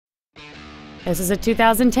This is a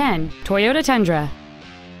 2010 Toyota Tundra.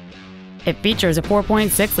 It features a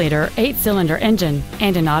 4.6-liter 8-cylinder engine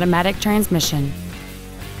and an automatic transmission.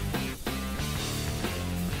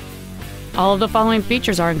 All of the following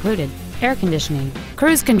features are included: air conditioning,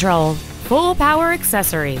 cruise control, full power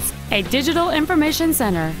accessories, a digital information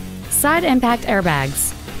center, side impact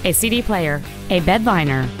airbags, a CD player, a bed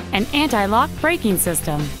liner, an anti-lock braking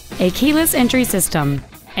system, a keyless entry system,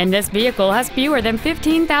 and this vehicle has fewer than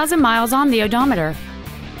 15,000 miles on the odometer.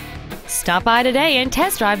 Stop by today and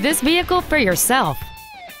test drive this vehicle for yourself.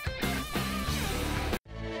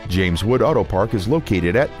 James Wood Auto Park is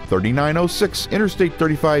located at 3906 Interstate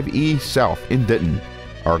 35E South in Denton.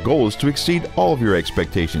 Our goal is to exceed all of your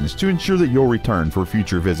expectations to ensure that you'll return for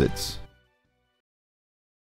future visits.